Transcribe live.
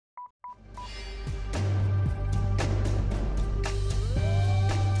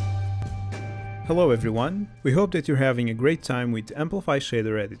Hello everyone, we hope that you're having a great time with Amplify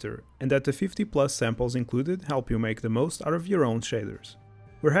shader editor and that the 50+ samples included help you make the most out of your own shaders.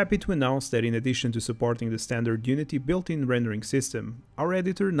 We're happy to announce that in addition to supporting the standard Unity built-in rendering system, our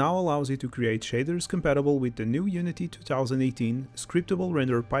editor now allows you to create shaders compatible with the new Unity 2018 Scriptable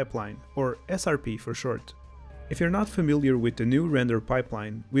Render Pipeline, or SRP for short. If you're not familiar with the new render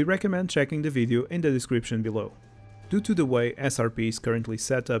pipeline, we recommend checking the video in the description below. Due to the way SRP is currently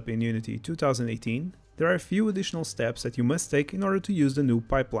set up in Unity 2018, there are a few additional steps that you must take in order to use the new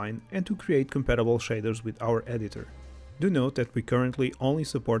pipeline and to create compatible shaders with our editor. Do note that we currently only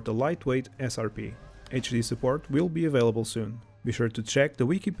support the lightweight SRP. HD support will be available soon. Be sure to check the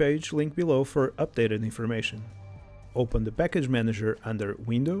wiki page linked below for updated information. Open the Package Manager under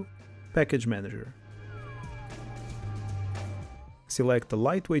Window, Package Manager. Select the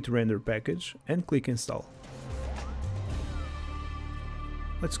lightweight render package and click Install.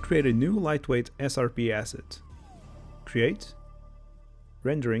 Let's create a new lightweight SRP asset. Create,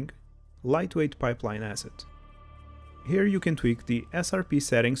 Rendering, Lightweight Pipeline Asset. Here you can tweak the SRP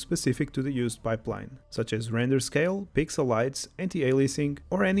settings specific to the used pipeline, such as render scale, pixel heights, anti-aliasing,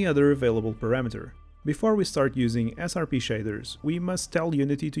 or any other available parameter. Before we start using SRP shaders, we must tell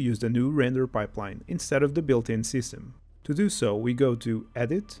Unity to use the new render pipeline instead of the built-in system. To do so, we go to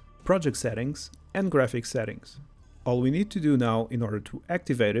Edit, Project Settings, and Graphics Settings. All we need to do now in order to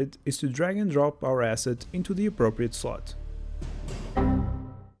activate it is to drag and drop our asset into the appropriate slot.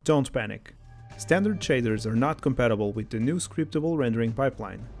 Don't panic. Standard shaders are not compatible with the new scriptable rendering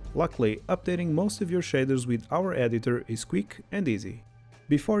pipeline. Luckily, updating most of your shaders with our editor is quick and easy.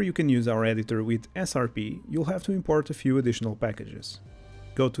 Before you can use our editor with SRP, you'll have to import a few additional packages.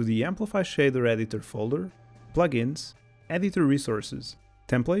 Go to the Amplify Shader Editor folder, Plugins, Editor Resources,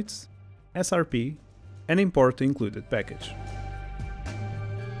 Templates, SRP, and import the included package.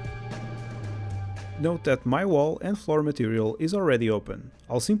 Note that my wall and floor material is already open.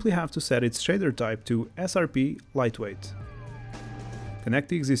 I'll simply have to set its shader type to SRP Lightweight. Connect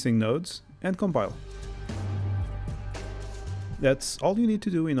the existing nodes and compile. That's all you need to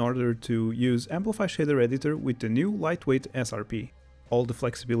do in order to use Amplify Shader Editor with the new lightweight SRP. All the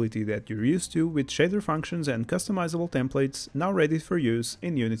flexibility that you're used to with shader functions and customizable templates now ready for use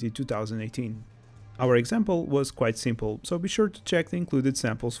in Unity 2018. Our example was quite simple, so be sure to check the included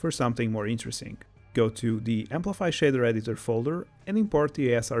samples for something more interesting. Go to the Amplify Shader Editor folder and import the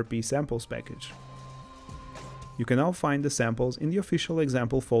SRP samples package. You can now find the samples in the official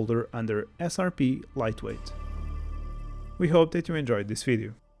example folder under SRP Lightweight. We hope that you enjoyed this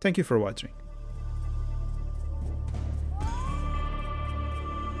video. Thank you for watching.